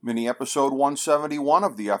Mini episode 171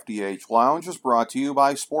 of the FDH Lounge is brought to you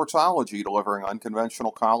by Sportsology, delivering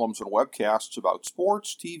unconventional columns and webcasts about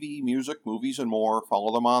sports, TV, music, movies, and more.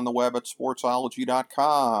 Follow them on the web at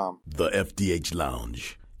sportsology.com. The FDH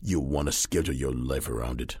Lounge. You'll want to schedule your life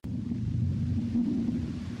around it.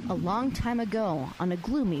 A long time ago, on a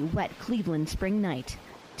gloomy, wet Cleveland spring night,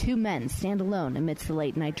 two men stand alone amidst the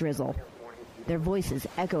late-night drizzle. Their voices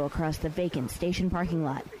echo across the vacant station parking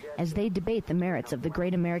lot as they debate the merits of the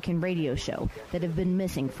great American radio show that have been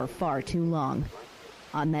missing for far too long.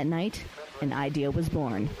 On that night, an idea was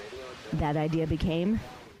born. That idea became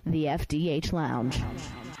the FDH Lounge.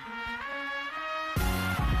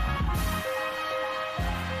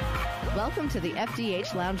 Welcome to the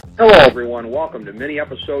FDH Lounge. Hello, everyone. Welcome to mini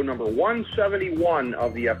episode number 171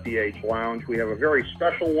 of the FDH Lounge. We have a very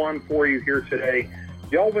special one for you here today,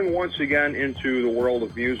 delving once again into the world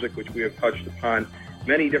of music, which we have touched upon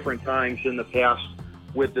many different times in the past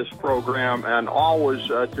with this program, and always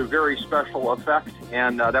to very special effect,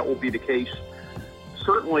 and that will be the case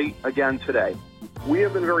certainly again today. We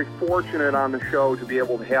have been very fortunate on the show to be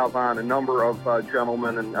able to have on a number of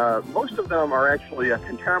gentlemen, and most of them are actually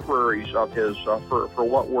contemporaries of his for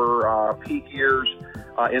what were peak years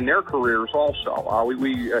in their careers also.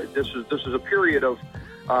 This is a period of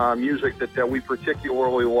music that we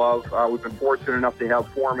particularly love. We've been fortunate enough to have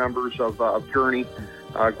four members of Journey,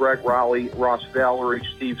 Greg Rowley, Ross Valory,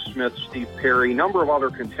 Steve Smith, Steve Perry, a number of other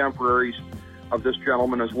contemporaries of this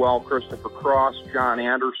gentleman as well, Christopher Cross, John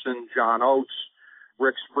Anderson, John Oates,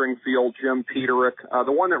 Rick Springfield, Jim Peterick.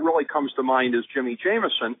 The one that really comes to mind is Jimmy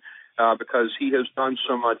Jamison, because he has done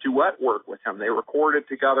some duet work with him. They recorded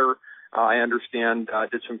together, I understand,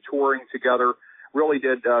 did some touring together, really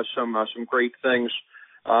did some great things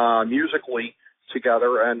musically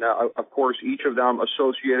together, and of course each of them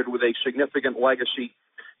associated with a significant legacy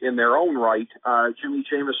in their own right. Jimmy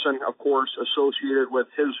Jamison, of course, associated with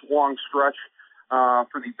his long stretch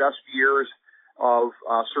for the best years of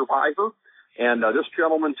Survivor, and this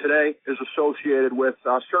gentleman today is associated with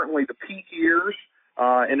certainly the peak years,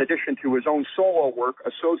 in addition to his own solo work,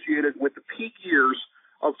 associated with the peak years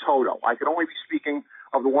of Toto. I could only be speaking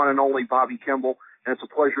of the one and only Bobby Kimball, and it's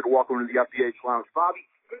a pleasure to welcome to the FDH Lounge. Bobby,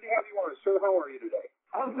 good to have you on, sir. How are you today?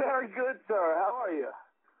 I'm very good, sir. How are you?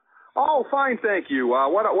 Oh, fine, thank you.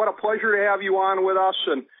 What a pleasure to have you on with us,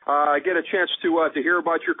 and get a chance to hear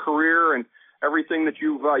about your career and everything that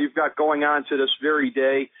you've got going on to this very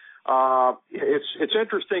day. It's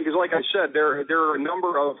interesting because, like I said, there are a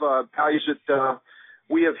number of guys that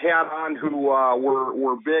we have had on who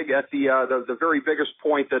were big at the very biggest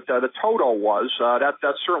point that the Toto was.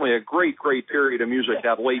 That's certainly a great period of music,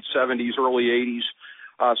 that late 70s, early 80s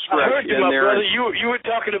stretch. I heard you, in my there. brother. You were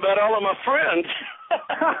talking about all of my friends.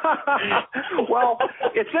 Well,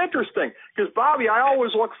 it's interesting because, Bobby, I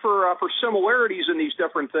always look for similarities in these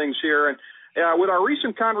different things here, and with our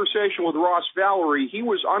recent conversation with Ross Valory, he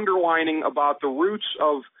was underlining about the roots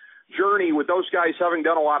of Journey with those guys having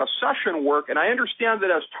done a lot of session work, and I understand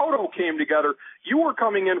that as Toto came together, you were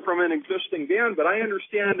coming in from an existing band, but I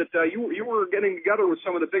understand that you were getting together with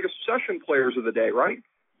some of the biggest session players of the day, right?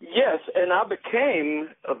 Yes, and I became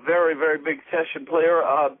a very, very big session player.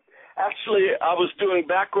 Actually, I was doing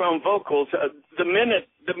background vocals. The minute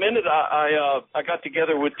I got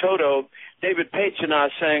together with Toto, David Paich and I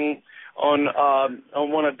sang on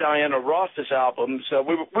one of Diana Ross's albums.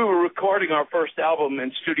 We were recording our first album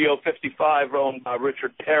in Studio 55, owned by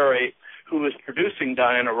Richard Perry, who was producing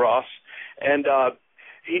Diana Ross, and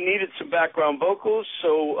he needed some background vocals,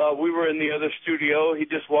 so we were in the other studio. He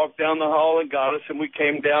just walked down the hall and got us, and we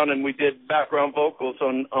came down and we did background vocals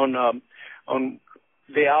on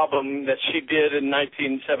the album that she did in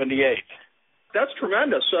 1978. That's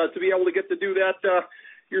tremendous to be able to get to do that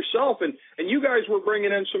yourself, and you guys were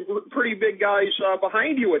bringing in some pretty big guys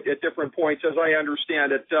behind you at different points, as I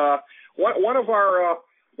understand it. One of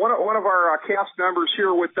our cast members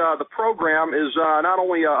here with the program is not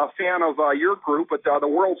only a fan of your group, but the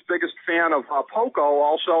world's biggest fan of Poco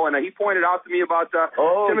also, and he pointed out to me about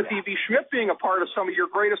Timothy B. Schmidt being a part of some of your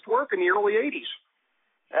greatest work in the early 80s.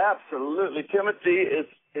 Absolutely. Timothy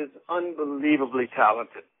is unbelievably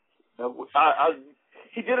talented.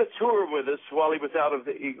 He did a tour with us while he was out of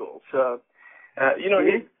the Eagles. The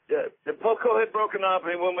Poco had broken up,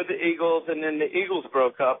 and he went with the Eagles, and then the Eagles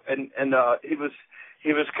broke up, and he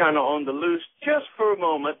was kind of on the loose just for a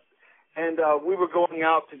moment, and we were going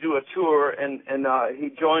out to do a tour, and he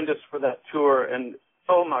joined us for that tour, and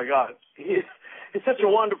oh my God, he's such a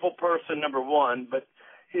wonderful person, number one, but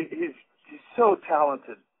he's so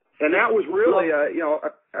talented, And that was really,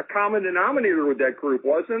 a common denominator with that group,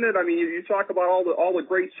 wasn't it? I mean, you talk about all the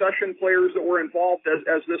great session players that were involved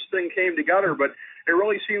as this thing came together, but it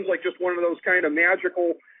really seems like just one of those kind of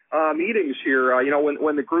magical meetings here.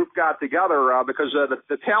 When the group got together, because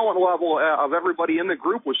the talent level of everybody in the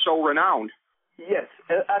group was so renowned. Yes,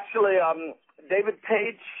 actually, David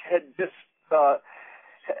Page had just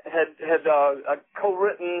had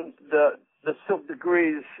co-written the Silk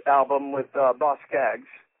Degrees album with Boss Skaggs.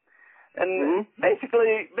 And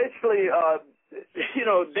basically,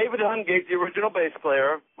 David Hungate, the original bass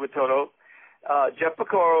player with Toto, Jeff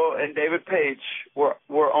Picoro and David Page were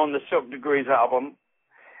on the Silk Degrees album.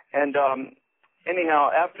 And anyhow,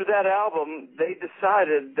 after that album, they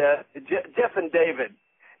decided that Jeff and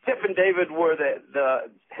David were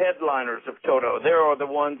the headliners of Toto. They are the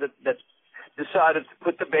ones that decided to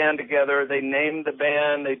put the band together. They named the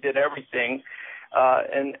band. They did everything.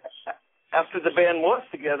 And after the band was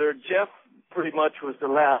together, Jeff pretty much was the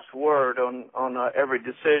last word on every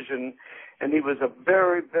decision, and he was a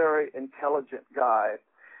very, very intelligent guy,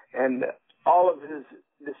 and all of his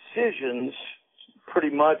decisions pretty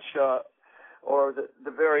much or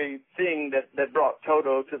the very thing that brought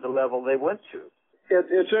Toto to the level they went to.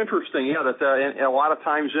 It's interesting, that a lot of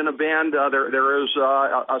times in a band there is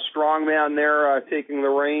a strong man there taking the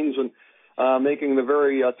reins and making the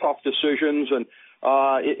very tough decisions, and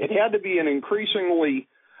it had to be an increasingly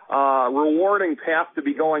rewarding path to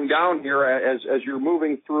be going down here as you're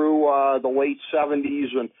moving through the late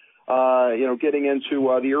 70s and getting into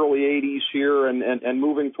the early 80s here and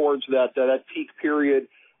moving towards that peak period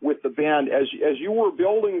with the band. As you were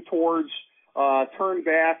building towards Turn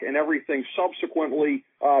Back and everything subsequently,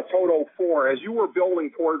 Toto 4, as you were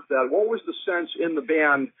building towards that, what was the sense in the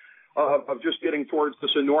band of just getting towards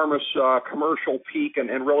this enormous commercial peak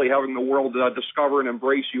and really having the world discover and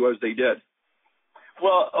embrace you as they did?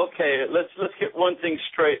 Well, okay, let's get one thing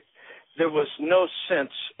straight. There was no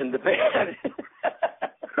sense in the band.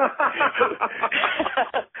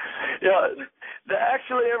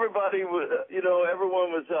 Actually, everybody was,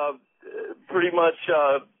 everyone was pretty much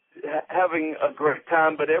having a great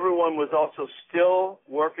time, but everyone was also still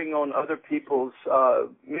working on other people's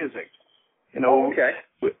music. Okay.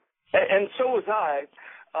 And so was I.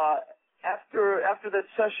 After that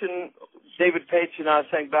session, David Page and I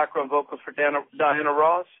sang background vocals for Diana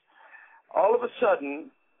Ross. All of a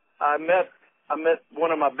sudden, I met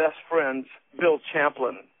one of my best friends, Bill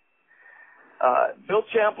Champlin. Bill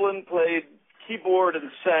Champlin played keyboard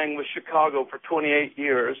and sang with Chicago for 28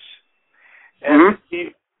 years. And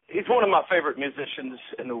he's one of my favorite musicians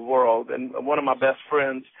in the world and one of my best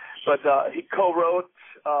friends. But he co-wrote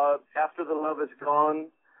After the Love Is Gone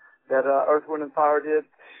that Earth, Wind & Fire did.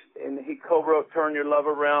 And he co-wrote Turn Your Love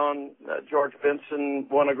Around, George Benson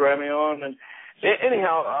won a Grammy on. And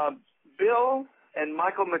anyhow, Bill and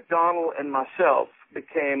Michael McDonald and myself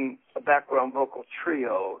became a background vocal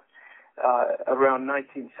trio around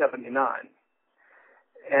 1979.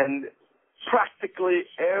 And practically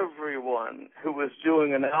everyone who was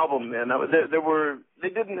doing an album then, they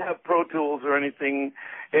didn't have Pro Tools or anything,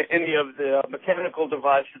 any of the mechanical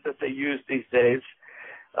devices that they use these days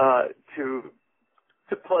to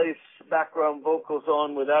place background vocals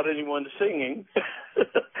on without anyone singing.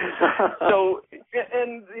 So,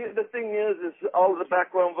 and the thing is all of the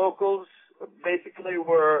background vocals basically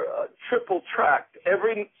were triple tracked.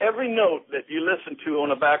 Every note that you listen to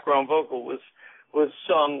on a background vocal was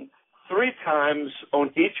sung 3 times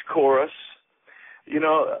on each chorus.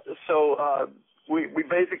 So we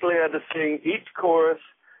basically had to sing each chorus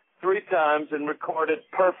 3 times and record it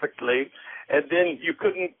perfectly, and then you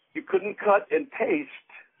couldn't cut and paste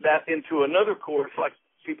that into another chorus like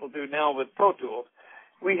people do now with Pro Tools.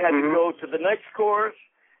 We had to go to the next chorus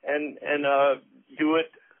and do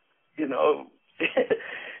it,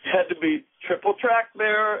 had to be triple tracked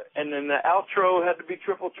there, and then the outro had to be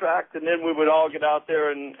triple tracked, and then we would all get out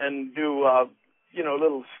there and do,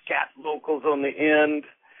 little scat vocals on the end.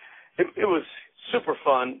 It was super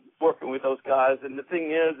fun working with those guys, and the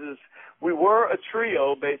thing is we were a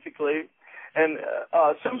trio, basically, and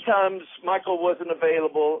sometimes Michael wasn't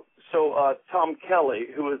available, so Tom Kelly,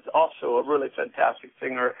 who is also a really fantastic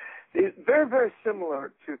singer, is very, very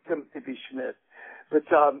similar to Timothy B. Schmidt. But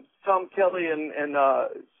Tom Kelly and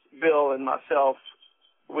Bill and myself,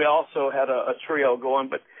 we also had a trio going.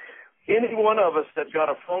 But any one of us that got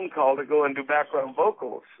a phone call to go and do background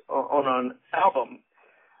vocals on an album,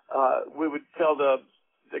 we would tell the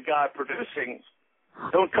guy producing,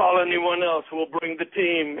 "Don't call anyone else. We'll bring the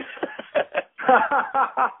team."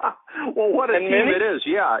 Well, what a team it is!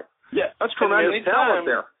 Yeah, that's tremendous talent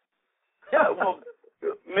there. Yeah, well,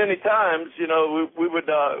 many times, you know, we would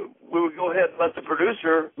go ahead and let the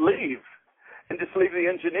producer leave and just leave the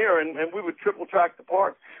engineer, and we would triple track the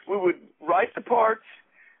parts. We would write the parts,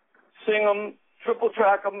 sing them, triple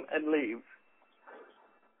track them, and leave.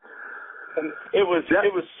 And it was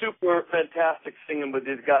super fantastic singing with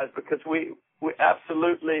these guys because we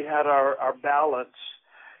absolutely had our balance.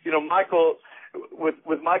 You know, Michael,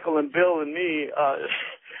 with Michael and Bill and me,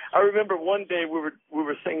 I remember one day we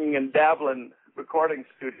were singing in Dublin recording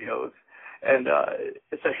studios, and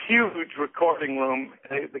it's a huge recording room.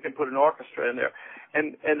 They can put an orchestra in there,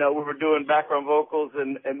 and we were doing background vocals,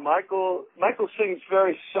 and Michael sings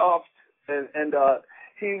very soft, and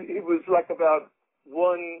he was like about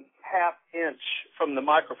 1/2 inch from the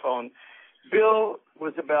microphone. Bill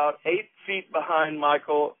was about 8 feet behind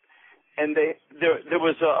Michael, and there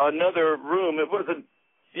was another room. It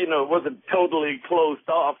wasn't totally closed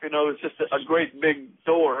off. You know, it was just a great big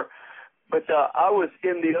door. But I was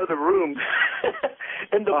in the other room,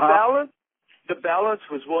 and the balance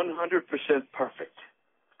was 100% perfect.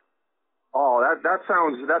 Oh, that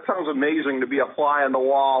sounds amazing to be a fly on the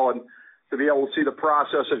wall and to be able to see the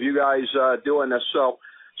process of you guys doing this. So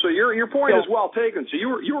your point is well taken. So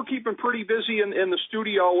you were keeping pretty busy in the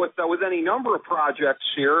studio with any number of projects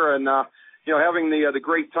here, and having the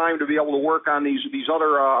great time to be able to work on these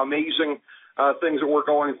other amazing things that were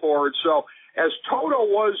going forward. So as Toto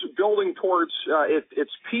was building towards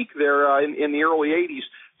its peak there in the early '80s,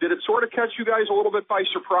 did it sort of catch you guys a little bit by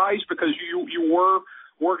surprise because you were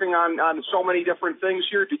working on so many different things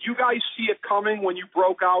here? Did you guys see it coming when you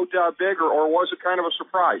broke out big, or was it kind of a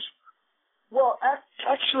surprise? Well,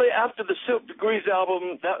 actually, after the Silk Degrees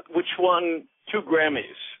album, which won 2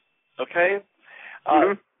 Grammys, okay?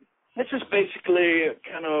 This is basically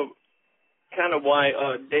kind of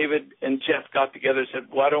why David and Jeff got together and said,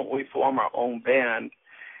 why don't we form our own band?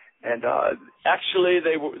 And actually,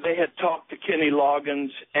 they had talked to Kenny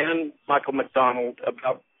Loggins and Michael McDonald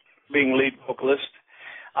about being lead vocalist.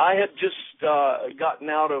 I had just gotten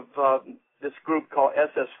out of this group called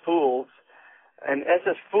SS Fools, and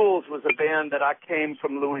SS Fools was a band that I came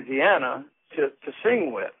from Louisiana to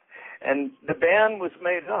sing with. And the band was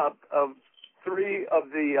made up of 3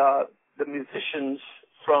 of the musicians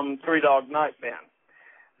from Three Dog Night Band.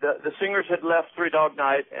 The singers had left Three Dog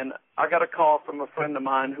Night, and I got a call from a friend of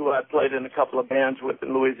mine who I played in a couple of bands with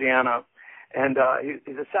in Louisiana. And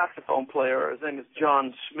he's a saxophone player. His name is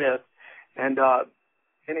John Smith. And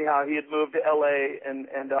anyhow, he had moved to L.A. and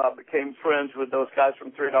became friends with those guys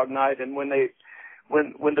from Three Dog Night. And when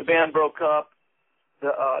the band broke up,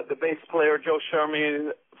 the bass player, Joe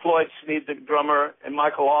Sherman, Floyd Sneed, the drummer, and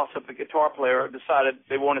Michael Alsop, the guitar player, decided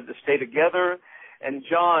they wanted to stay together. And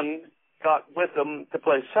John got with them to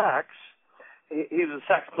play sax. He was a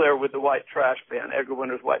sax player with the White Trash band, Edgar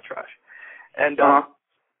Winter's White Trash. And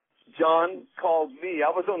John called me. I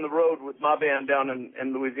was on the road with my band down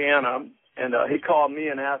in Louisiana, and he called me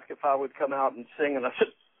and asked if I would come out and sing. And I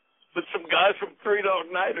said, with some guys from Three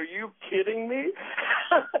Dog Night, are you kidding me?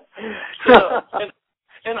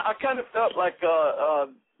 And I kind of felt like,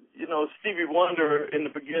 Stevie Wonder in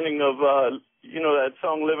the beginning of, that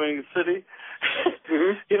song Living in the City.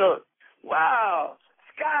 Wow,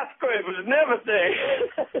 skyscrapers and everything.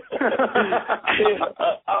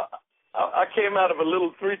 I came out of a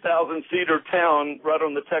little 3,000-seater town right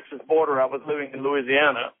on the Texas border. I was living in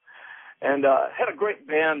Louisiana, and had a great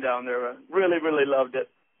band down there. Really, really loved it.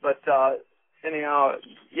 But anyhow,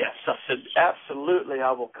 yes, I said, absolutely,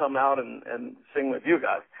 I will come out and sing with you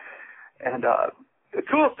guys. And the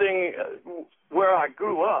cool thing, where I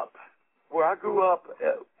grew up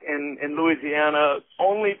in Louisiana,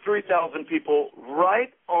 only 3,000 people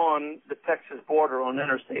right on the Texas border on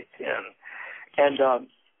Interstate 10. And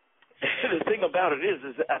the thing about it is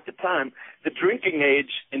at the time, the drinking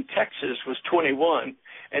age in Texas was 21,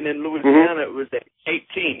 and in Louisiana it was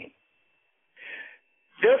 18.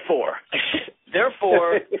 Therefore,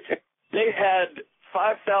 they had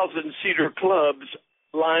 5,000-seater clubs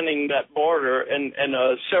lining that border, and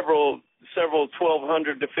several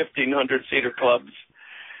 1,200 to 1,500-seater clubs.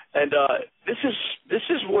 And this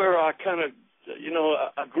is where I kind of,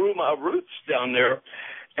 I grew my roots down there.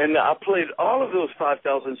 And I played all of those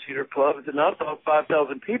 5,000-seater clubs, and I thought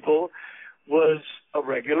 5,000 people was a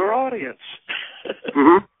regular audience.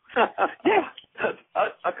 Yeah,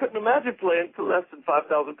 I couldn't imagine playing to less than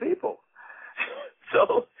 5,000 people.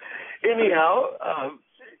 So, anyhow,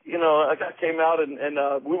 I came out and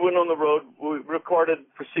we went on the road. We recorded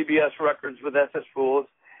for CBS Records with SS Fools,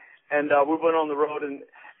 and we went on the road. And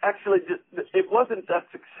actually, it wasn't that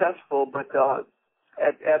successful, but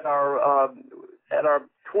at our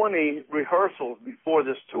 20 rehearsals before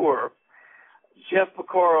this tour, Jeff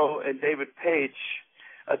Porcaro and David Page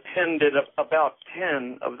attended about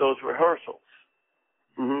 10 of those rehearsals.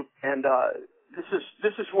 Mm-hmm. And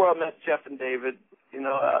this is where I met Jeff and David. You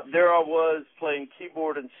know, there I was playing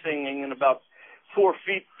keyboard and singing, and about 4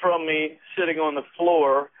 feet from me, sitting on the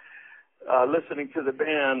floor, listening to the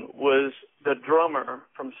band, was the drummer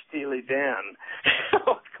from Steely Dan.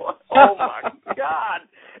 Oh my God!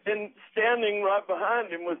 And standing right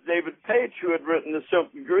behind him was David Page, who had written the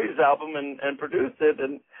Silk Degrees album and produced it.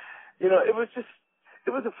 And you know, it was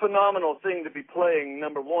a phenomenal thing to be playing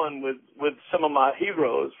number one with some of my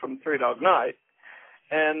heroes from Three Dog Night,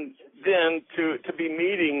 and then to be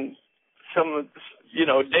meeting some of, you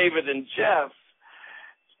know, David and Jeff.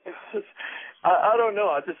 I don't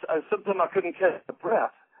know. Sometimes I couldn't catch the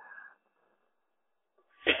breath.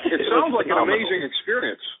 It sounds like an amazing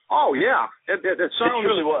experience. Oh yeah, it sounds. It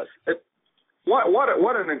really was.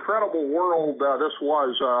 What an incredible world this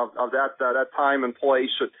was of that time and place.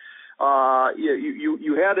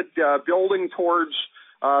 You had it building towards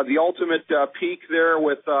the ultimate peak there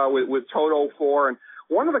with Toto 4. And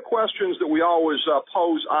one of the questions that we always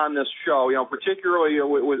pose on this show, you know, particularly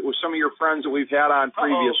with some of your friends that we've had on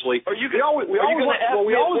previously. Are you going to ask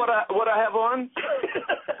me what I have on?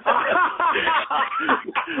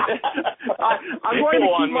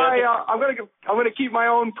 I'm going to keep my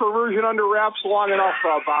own perversion under wraps long enough,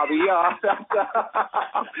 Bobby.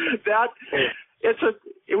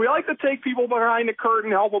 We like to take people behind the curtain,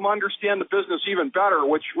 help them understand the business even better,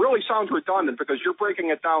 which really sounds redundant because you're breaking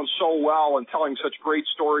it down so well and telling such great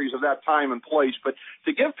stories of that time and place. But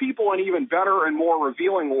to give people an even better and more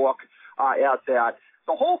revealing look at that,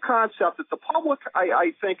 the whole concept that the public,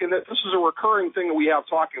 I think, and that this is a recurring thing that we have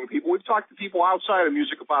talking to people. We've talked to people outside of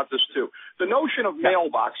music about this too. The notion of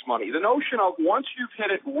mailbox money, the notion of once you've hit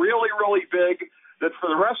it really, really big, that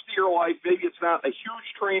for the rest of your life, maybe it's not a huge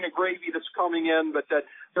train of gravy that's coming in, but that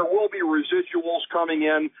there will be residuals coming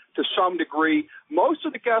in to some degree. Most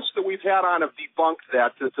of the guests that we've had on have debunked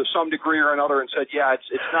that to some degree or another and said, yeah,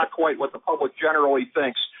 it's not quite what the public generally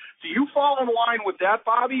thinks. Do you fall in line with that,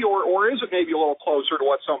 Bobby, or is it maybe a little closer to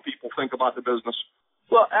what some people think about the business?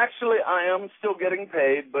 Well, actually, I am still getting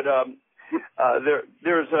paid, but there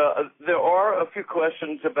are a few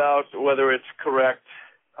questions about whether it's correct.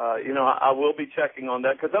 You know, I will be checking on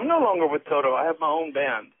that because I'm no longer with Toto. I have my own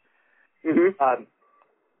band. Mm-hmm.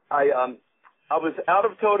 I was out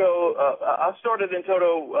of Toto. I started in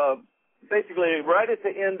Toto basically right at the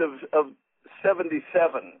end of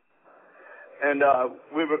 77. And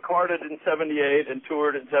we recorded in 78 and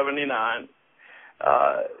toured in 79.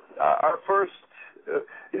 Our first,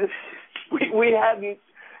 we hadn't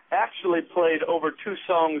actually played over 2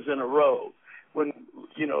 songs in a row. When,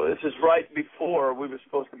 you know, this is right before we were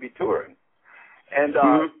supposed to be touring. And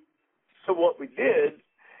so what we did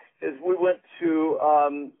is we went to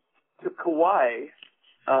Kauai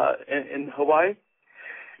in Hawaii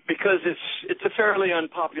because it's a fairly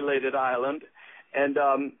unpopulated island, and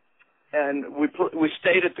we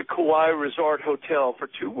stayed at the Kauai Resort Hotel for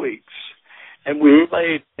 2 weeks, and we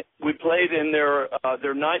played in their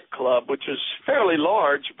nightclub, which is fairly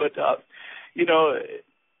large, but you know,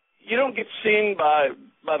 you don't get seen by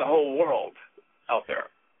the whole world out there.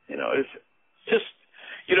 You know, it's just,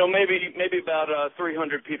 you know, maybe about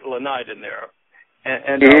 300 people a night in there,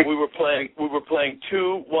 and we were playing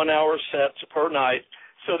 2 1-hour sets per night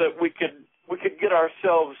so that we could get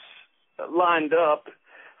ourselves lined up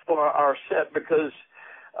for our set, because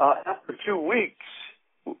after 2 weeks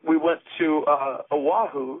we went to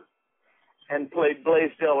Oahu and played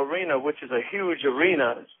Blaisdell Arena, which is a huge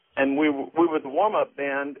arena. And we were the warm-up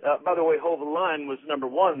band. By the way, Hold the Line was number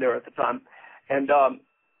 1 there at the time. And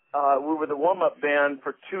we were the warm-up band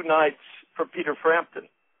for 2 nights for Peter Frampton.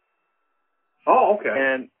 Oh, okay.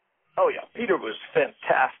 And, oh, yeah, Peter was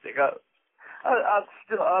fantastic.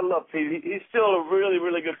 I love Peter. He's still a really,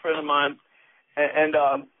 really good friend of mine. And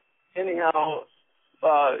anyhow,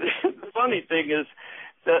 the funny thing is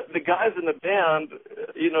that the guys in the band,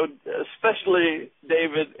 you know, especially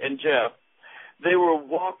David and Jeff, they were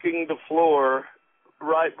walking the floor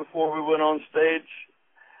right before we went on stage.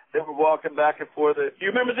 They were walking back and forth. You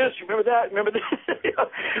remember this? You remember that? Remember this?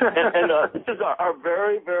 and this is our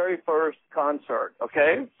very, very first concert,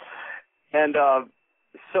 okay? And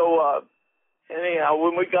so anyhow,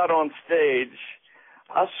 when we got on stage,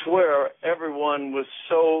 I swear everyone was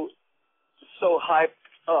so hyped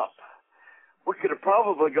up. We could have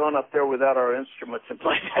probably gone up there without our instruments and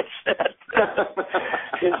played that set.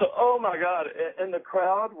 And so, oh, my God. And the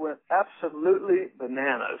crowd went absolutely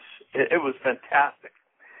bananas. It was fantastic.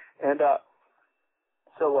 And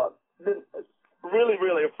so then really,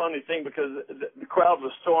 really a funny thing because the crowd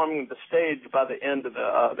was storming the stage by the end of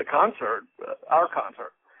the concert, our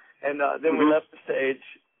concert. And then we left the stage,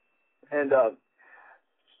 and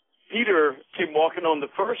Peter came walking on the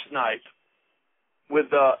first night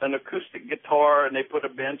with an acoustic guitar, and they put a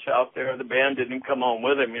bench out there. The band didn't come on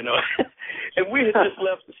with him, And we had just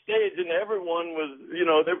left the stage, and everyone was,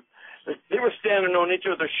 they were standing on each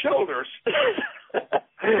other's shoulders.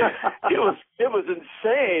 It was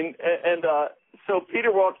insane. And so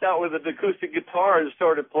Peter walked out with an acoustic guitar and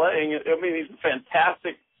started playing. I mean, he's a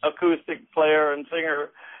fantastic acoustic player and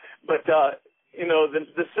singer. But,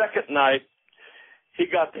 the second night, he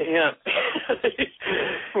got the hint.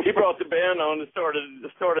 He brought the band on and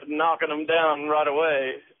started knocking them down right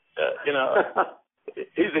away.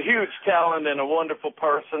 He's a huge talent and a wonderful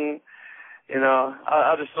person.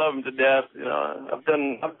 I just love him to death. I've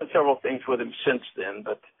done several things with him since then.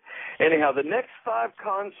 But anyhow, the next 5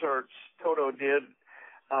 concerts Toto did,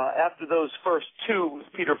 after those first 2 with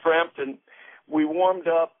Peter Frampton, we warmed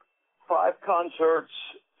up 5 concerts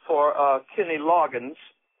for Kenny Loggins.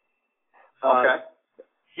 Okay.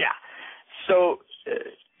 Yeah. So,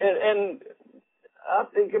 and I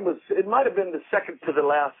think it might have been the second to the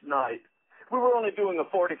last night. We were only doing a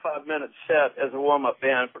 45-minute set as a warm-up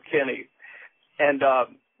band for Kenny. And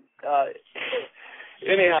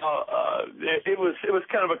anyhow, it was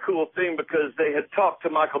kind of a cool thing because they had talked to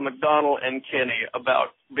Michael McDonald and Kenny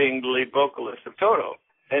about being the lead vocalist of Toto.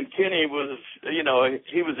 And Kenny was,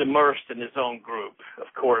 he was immersed in his own group, of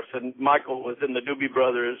course, and Michael was in the Doobie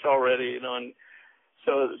Brothers already, and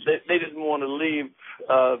so they didn't want to leave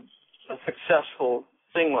a successful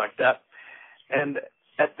thing like that. And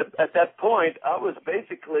at that point, I was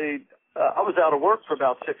basically I was out of work for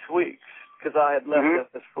about 6 weeks because I had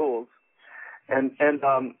left FS Fools, and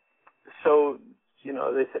so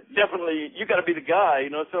they said definitely you got to be the guy,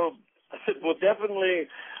 So I said, well, definitely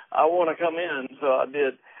I want to come in, so I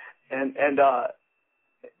did, and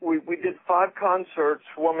we did 5 concerts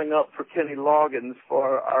warming up for Kenny Loggins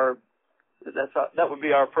for our. That would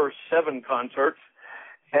be our first 7 concerts,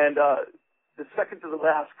 and the second to the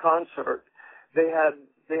last concert, they had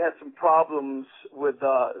some problems with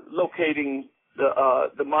locating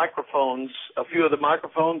the microphones, a few of the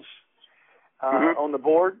microphones on the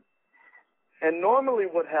board. And normally,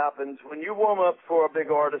 what happens when you warm up for a big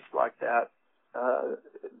artist like that,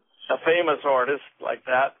 a famous artist like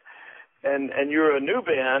that, and you're a new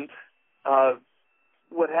band.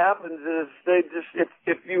 What happens is they just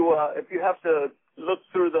if you have to look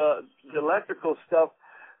through the electrical stuff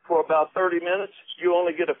for about 30 minutes, you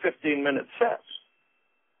only get a 15-minute set.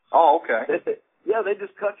 Oh, okay. They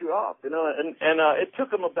just cut you off, and it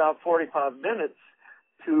took them about 45 minutes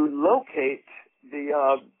to locate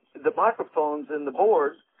the microphones in the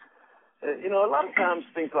board. A lot of times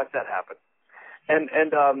things like that happen, and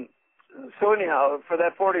so anyhow, for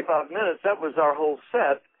that 45 minutes, that was our whole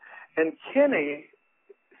set, and Kenny.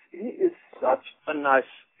 He is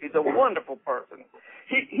he's a wonderful person.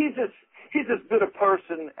 He's as good a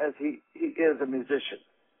person as he is a musician.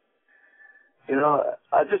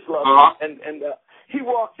 I just love him. And he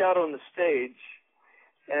walked out on the stage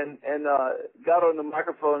and got on the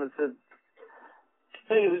microphone and said,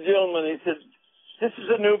 ladies and gentlemen, he said, this is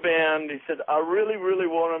a new band. He said, I really, really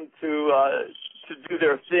want them to do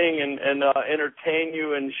their thing and entertain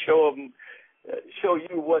you and show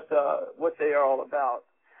you what they are all about.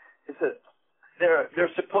 He said, they're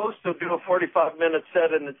supposed to do a 45-minute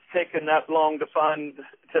set, and it's taken that long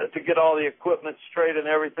to get all the equipment straight and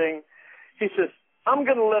everything. He says, I'm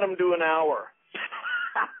going to let them do an hour.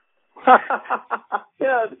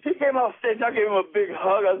 Yeah, he came off stage. I gave him a big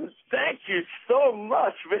hug. I said, thank you so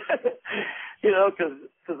much, man.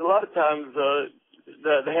 Because a lot of times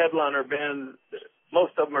the headliner band,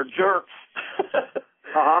 most of them are jerks.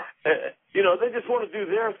 They just want to do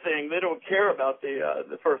their thing. They don't care about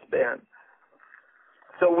the first band.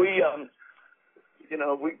 So we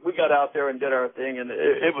got out there and did our thing, and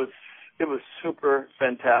it was super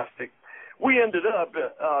fantastic. We ended up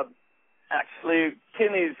actually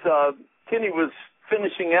Kenny was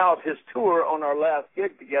finishing out his tour on our last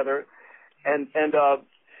gig together, and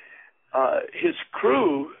his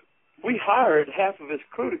crew. We hired half of his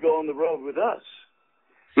crew to go on the road with us.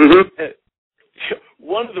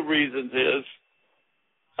 One of the reasons is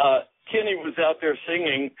Kenny was out there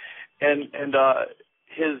singing, and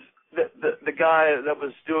the guy that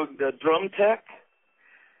was doing the drum tech,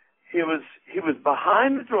 he was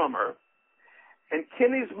behind the drummer, and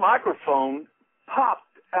Kenny's microphone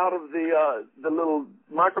popped out of the little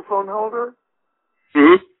microphone holder.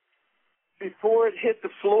 Before it hit the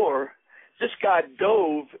floor, this guy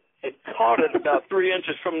dove and caught it about 3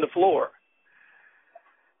 inches from the floor.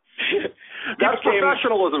 That's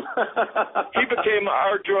professionalism. He became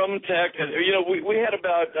our drum tech, and we had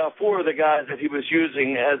about 4 of the guys that he was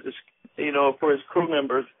using as for his crew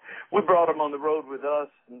members. We brought them on the road with us,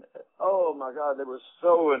 and oh my God, they were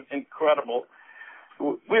so incredible.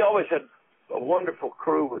 We always had a wonderful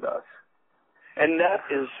crew with us, and that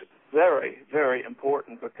is very, very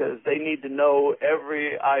important because they need to know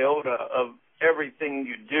every iota of everything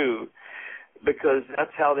you do, because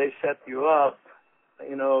that's how they set you up,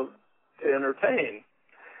 to entertain.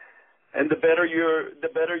 And the better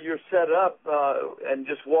you're set up and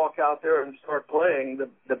just walk out there and start playing,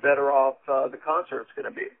 the better off the concert's going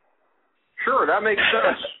to be. Sure, that makes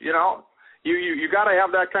sense. You got to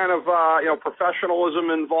have that kind of professionalism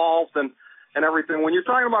involved and everything. When you're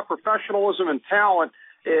talking about professionalism and talent,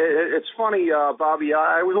 it's funny, Bobby.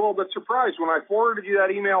 I was a little bit surprised when I forwarded you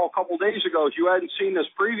that email a couple days ago. You hadn't seen this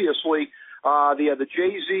previously. The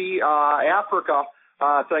Jay-Z Africa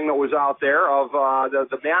thing that was out there of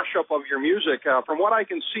the mashup of your music. From what I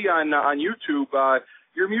can see on YouTube,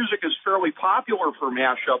 your music is fairly popular for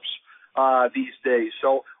mashups these days.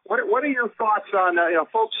 So what are your thoughts on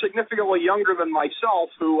folks significantly younger than myself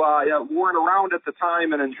who weren't around at the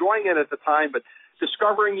time and enjoying it at the time, but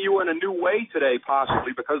discovering you in a new way today,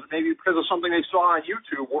 possibly because of something they saw on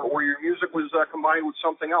YouTube where your music was combined with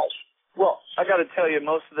something else? Well, I got to tell you,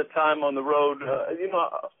 most of the time on the road,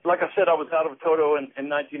 like I said, I was out of Toto in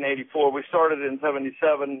 1984. We started in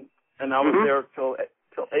 77, and I was there till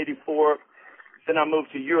 84. Then I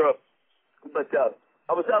moved to Europe. But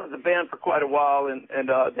I was out of the band for quite a while, and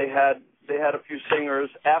they had a few singers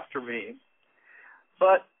after me.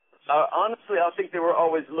 But honestly, I think they were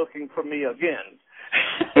always looking for me again.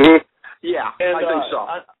 Yeah, and, I think so.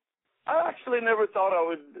 I actually never thought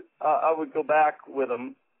I would go back with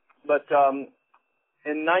them. But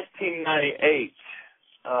in 1998,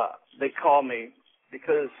 they called me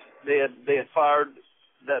because they had fired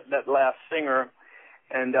that last singer,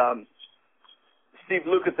 and Steve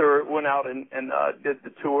Lukather went out and did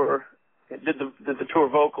the tour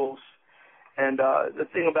vocals. And the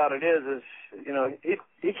thing about it is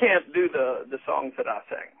he can't do the songs that I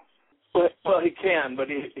sing. Well, he can, but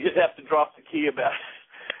he'd have to drop the key about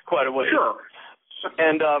quite a way. Sure.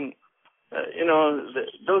 And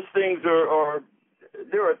those things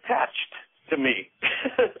they're attached to me.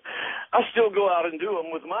 I still go out and do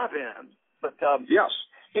them with my band. But yes.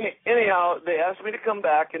 Anyhow, they asked me to come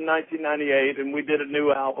back in 1998, and we did a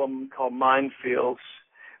new album called Minefields,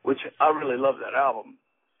 which I really love that album.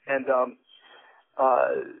 And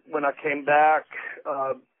when I came back,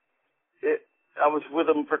 I was with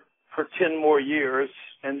them for 10 more years,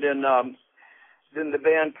 and then the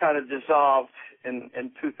band kind of dissolved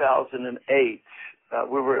in 2008.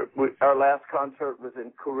 Our last concert was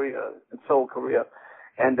in Korea, in Seoul, Korea,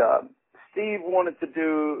 and Steve wanted to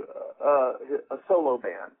do a solo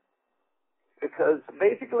band because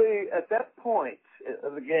basically at that point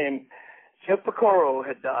of the game, Jeff Porcaro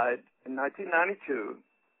had died in 1992.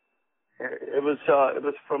 It was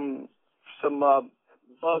from some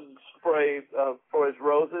bug spray for his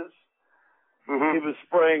roses. Mm-hmm.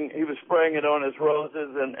 He was spraying it on his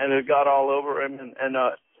roses, and it got all over him, and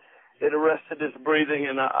it arrested his breathing.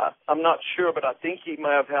 And I'm not sure, but I think he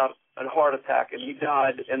may have had a heart attack, and he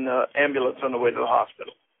died in the ambulance on the way to the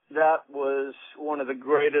hospital. That was one of the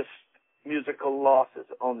greatest musical losses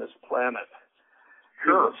on this planet.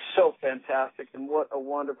 Sure. He was so fantastic, and what a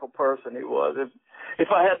wonderful person he was.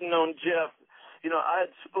 If I hadn't known Jeff, I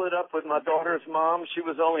had split up with my daughter's mom. She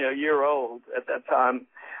was only a year old at that time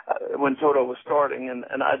when Toto was starting,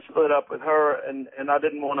 and I'd split up with her, and I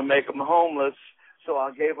didn't want to make him homeless, so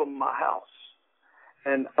I gave him my house.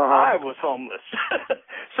 And I was homeless.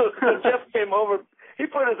 So Jeff came over. He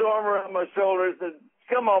put his arm around my shoulder and said,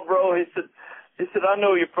 "Come on, bro." He said, "I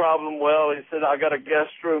know your problem well." He said, "I got a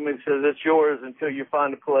guest room." He says, "It's yours until you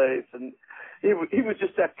find a place." And he was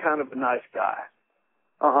just that kind of a nice guy.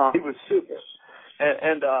 He was super.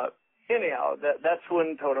 And anyhow, that's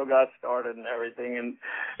when Toto got started and everything, and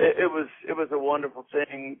it was a wonderful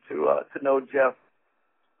thing to know Jeff.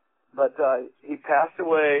 But he passed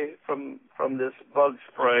away from this bug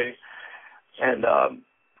spray, and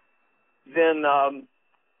then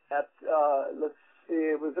let's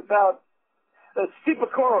see, it was about Steve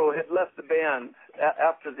Porcaro had left the band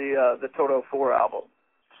after the Toto 4 album.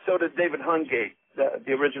 So did David Hungate,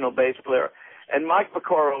 the original bass player, and Mike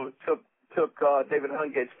Porcaro took David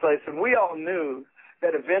Hungate's place, and we all knew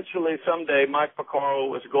that eventually someday Mike Porcaro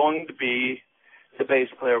was going to be the bass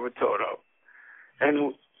player with Toto.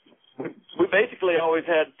 And we basically always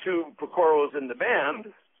had two Porcaros in the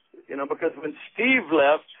band, because when Steve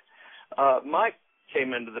left, Mike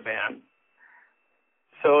came into the band.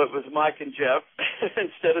 so it was Mike and Jeff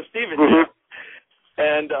instead of Steve and Jeff.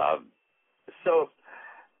 And so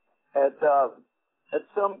at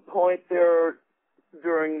some point there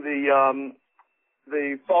during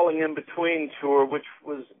the Falling in Between tour, which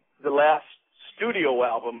was the last studio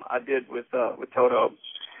album I did with Toto,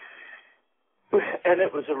 and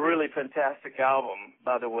it was a really fantastic album,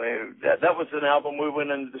 by the way. That was an album we went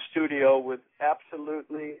into the studio with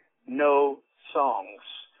absolutely no songs,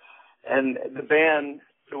 and the band,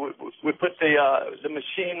 we put the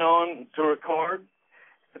machine on to record.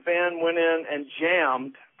 The band went in and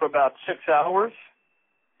jammed for about 6 hours.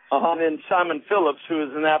 And then Simon Phillips, who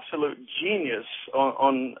is an absolute genius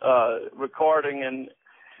on recording and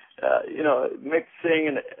mixing,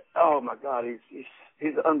 and oh my God, he's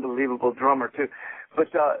an unbelievable drummer too.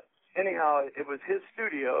 But anyhow, it was his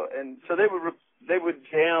studio, and so they would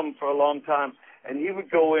jam for a long time, and he would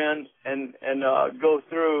go in and go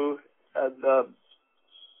through the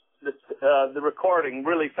recording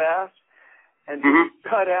really fast, and he would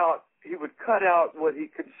cut out what he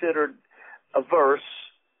considered a verse.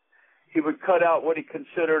 He would cut out what he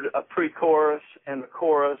considered a pre-chorus and a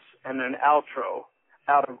chorus and an outro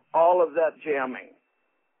out of all of that jamming.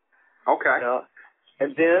 Okay.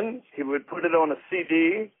 And then he would put it on a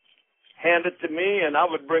CD, hand it to me, and I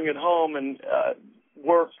would bring it home and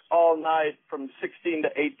work all night from 16 to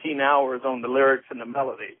 18 hours on the lyrics and the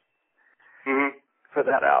melody for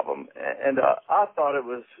that album. And I thought it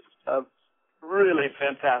was a really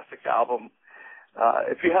fantastic album.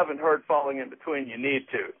 If you haven't heard Falling in Between, you need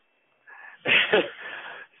to.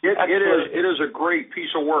 It is a great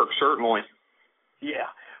piece of work, certainly. Yeah.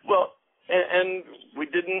 Well, and we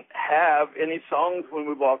didn't have any songs when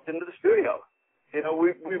we walked into the studio. You know,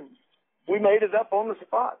 we made it up on the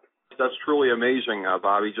spot. That's truly amazing,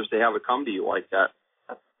 Bobby, just to have it come to you like that.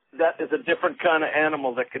 That is a different kind of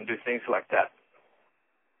animal that can do things like that.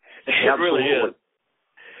 It really is.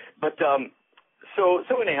 But so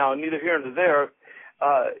anyhow, neither here nor there.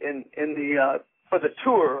 In the for the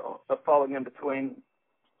tour of Falling in Between,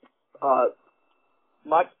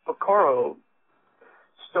 Mike Porcaro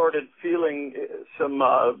started feeling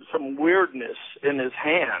some weirdness in his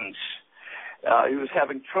hands. He was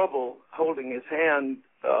having trouble holding his hand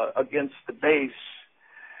against the bass.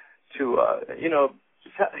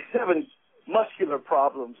 He's having muscular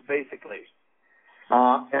problems basically.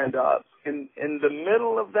 And in the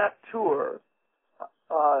middle of that tour,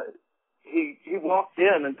 he walked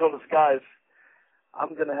in and told us, guys,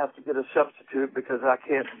 I'm going to have to get a substitute because I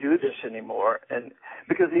can't do this anymore. And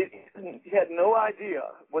because he had no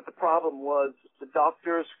idea what the problem was. The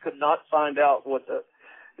doctors could not find out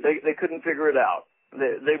they couldn't figure it out.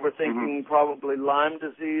 They were thinking probably Lyme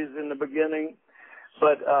disease in the beginning,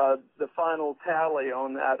 but the final tally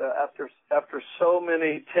on that after so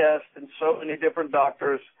many tests and so many different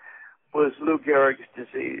doctors was Lou Gehrig's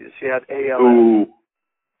disease. He had ALS.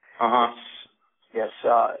 Yes,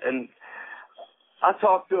 and I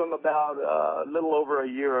talked to him about a little over a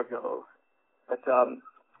year ago, but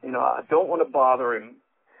I don't want to bother him,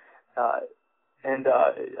 and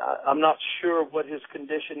I'm not sure what his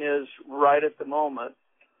condition is right at the moment.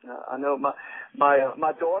 I know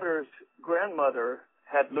my daughter's grandmother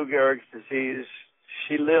had Lou Gehrig's disease.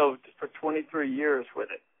 She lived for 23 years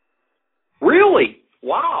with it. Really?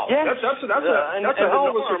 Wow. Yes. That's a hell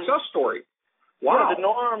of a success story. Wow. Yeah, the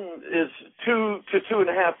norm is 2 to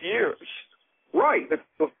 2.5 years. Right.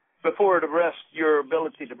 Before it arrests your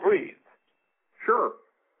ability to breathe. Sure.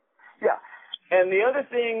 Yeah. And the other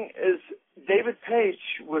thing is David Page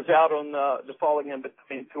was out on the Falling in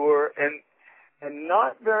Between tour, and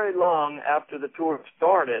not very long after the tour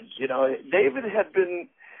started, David had been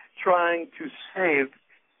trying to save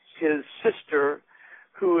his sister,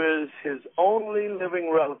 who is his only living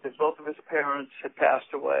relative. Both of his parents had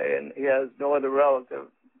passed away, and he has no other relative,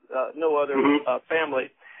 family.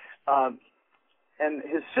 And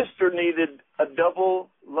his sister needed a double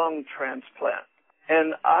lung transplant.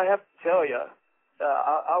 And I have to tell you,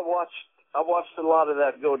 I watched a lot of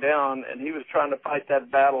that go down, and he was trying to fight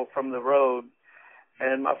that battle from the road.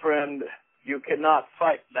 And my friend, you cannot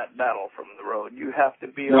fight that battle from the road. You have to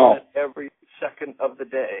be on it every second of the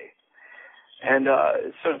day. And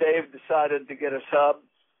so Dave decided to get a sub.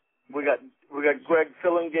 We got Greg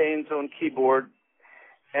Fillinganes on keyboard.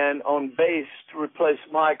 And on bass, to replace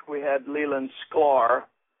Mike, we had Leland Sklar.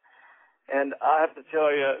 And I have to tell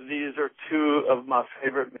you, these are two of my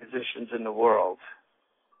favorite musicians in the world.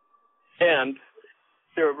 And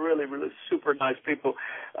they're really, really super nice people.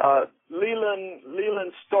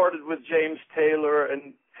 Leland started with James Taylor.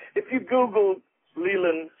 And if you Google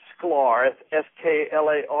Leland Sklar, it's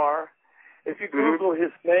Sklar, if you Google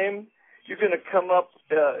his name, you're going to come up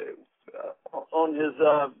on his.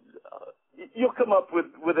 You'll come up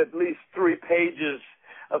with at least 3 pages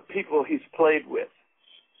of people he's played with.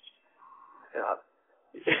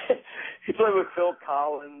 He played with Phil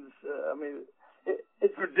Collins. I mean,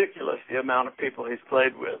 it's ridiculous the amount of people he's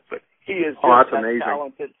played with, but he is just that's that amazing.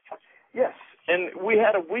 talented. Yes, and we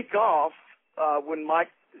had a week off when Mike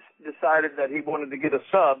decided that he wanted to get a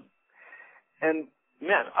sub, and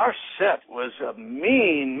man, our set was a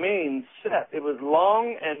mean set. It was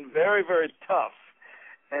long and very, very tough,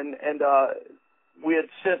 and we had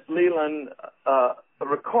sent Leland a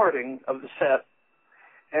recording of the set,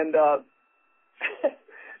 and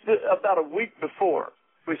about a week before,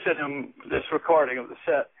 we sent him this recording of the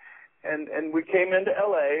set, and we came into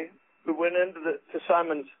L.A. We went into to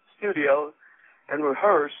Simon's studio and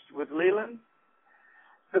rehearsed with Leland.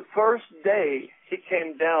 The first day he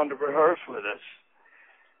came down to rehearse with us,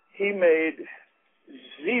 he made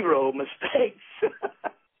 0 mistakes.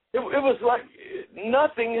 It was like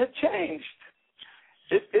nothing had changed.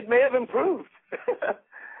 It may have improved.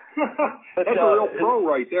 That's a real pro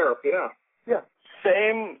right there. Yeah. Yeah.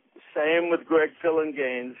 Same with Greg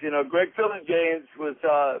Fillinganes. You know, Greg Fillinganes was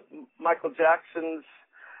Michael Jackson's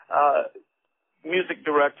music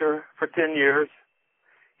director for 10 years,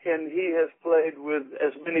 and he has played with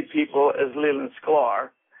as many people as Leland Sklar.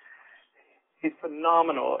 He's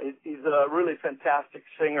phenomenal. He's a really fantastic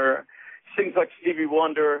singer. He sings like Stevie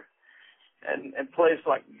Wonder and plays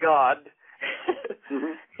like God.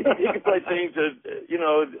 Mm-hmm. He can play things that, you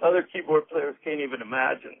know, other keyboard players can't even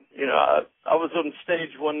imagine. You know, I was on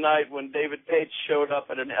stage one night when David Page showed up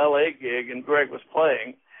at an L.A. gig and Greg was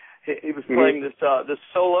playing. He was playing this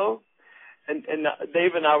solo, and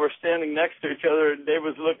Dave and I were standing next to each other, and Dave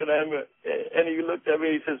was looking at him, and he looked at me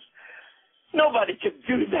and he says, "Nobody could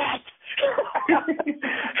do that."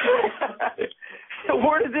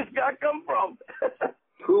 Where did this guy come from?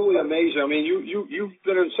 Truly amazing. I mean, you've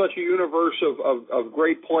been in such a universe of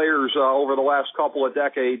great players over the last couple of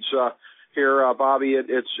decades here, Bobby.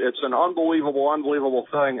 It's an unbelievable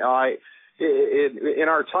thing. In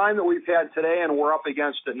our time that we've had today, and we're up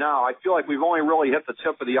against it now, I feel like we've only really hit the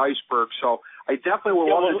tip of the iceberg. So I definitely would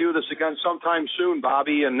love to do this again sometime soon,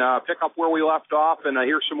 Bobby, and pick up where we left off and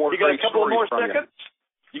hear some more great stories from you.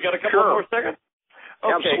 You got a couple more seconds?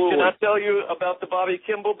 Okay. Absolutely. Can I tell you about the Bobby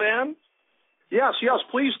Kimball Band? Yes,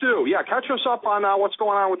 please do. Yeah, catch us up on what's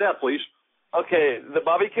going on with that, please. Okay, the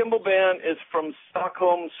Bobby Kimball Band is from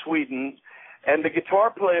Stockholm, Sweden, and the guitar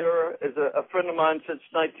player is a friend of mine since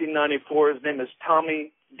 1994. His name is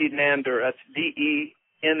Tommy Denander. That's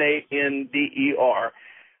Denander.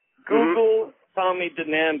 Google Tommy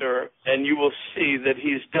Denander, and you will see that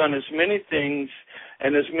he's done as many things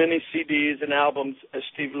and as many CDs and albums as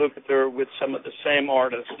Steve Lukather with some of the same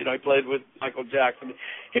artists. You know, he played with Michael Jackson.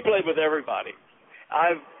 He played with everybody.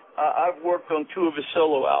 I've worked on 2 of his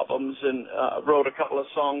solo albums and wrote a couple of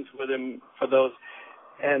songs with him for those.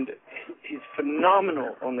 And he's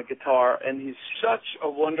phenomenal on the guitar, and he's such a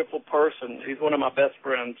wonderful person. He's one of my best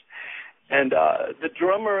friends. And the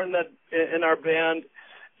drummer in our band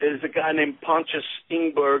is a guy named Pontius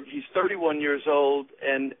Ingberg. He's 31 years old,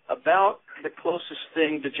 and about the closest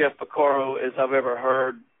thing to Jeff Porcaro as I've ever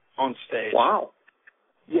heard on stage. Wow.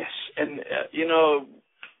 Yes, and you know,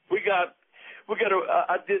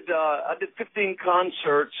 I did 15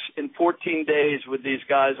 concerts in 14 days with these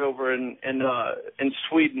guys over in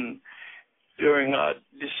Sweden during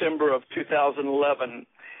December of 2011,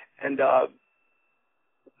 and the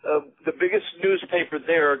biggest newspaper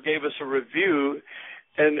there gave us a review.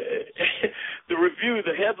 And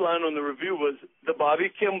the headline on the review was the Bobby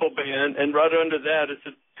Kimball Band, and right under that it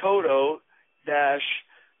said Toto -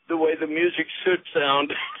 the way the music should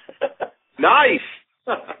sound. Nice.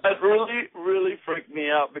 That really freaked me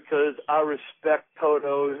out because I respect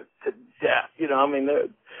Toto to death. You know, I mean,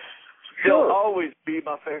 they'll always be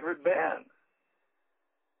my favorite band.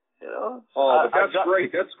 You know? Oh, but that's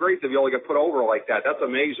great. That's great to be able to get put over like that. That's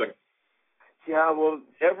amazing. Yeah, well,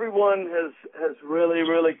 everyone has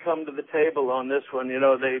really come to the table on this one. You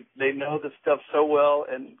know, they know the stuff so well,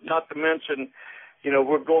 and not to mention, you know,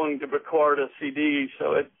 we're going to record a CD,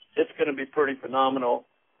 so it's going to be pretty phenomenal.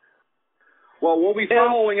 Well, we'll be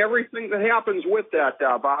following everything that happens with that,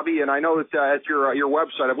 Bobby, and I know that at your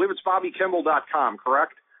website, I believe it's BobbyKimball.com,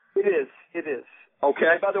 correct? It is.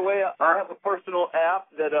 Okay. And by the way, I have a personal app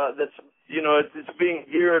that's you know, it's being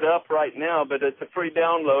geared up right now, but it's a free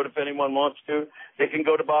download if anyone wants to. They can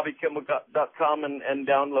go to BobbyKimball.com and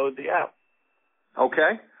download the app.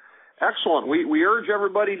 Okay. Excellent. We urge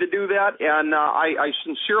everybody to do that, and I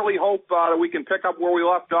sincerely hope that we can pick up where we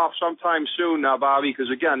left off sometime soon, Bobby,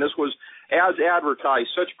 because, again, this was as advertised.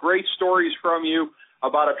 Such great stories from you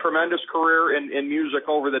about a tremendous career in music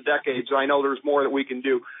over the decades. I know there's more that we can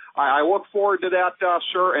do. I look forward to that,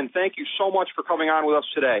 sir, and thank you so much for coming on with us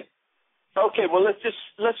today. Okay, well, let's just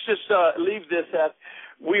leave this at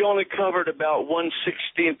we only covered about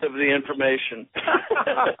 1/16 of the information.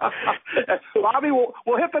 Bobby,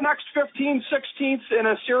 we'll hit the next 15/16 in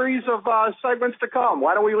a series of segments to come.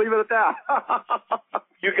 Why don't we leave it at that?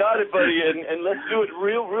 You got it, buddy, and let's do it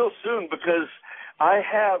real soon, because I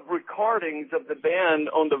have recordings of the band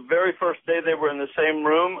on the very first day they were in the same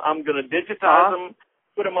room. I'm going to digitize them,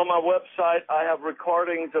 put them on my website. I have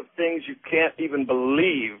recordings of things you can't even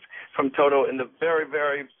believe from Toto in the very,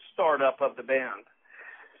 very startup of the band.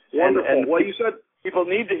 Wonderful. And well, you said people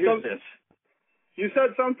need to hear this. You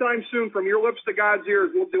said sometime soon, from your lips to God's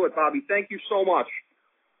ears. We'll do it, Bobby. Thank you so much.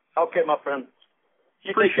 Okay, my friend.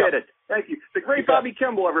 Appreciate it. Thank you. The great Bobby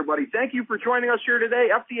Kimball, everybody. Thank you for joining us here today.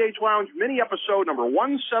 FDH Lounge, mini episode number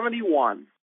 171.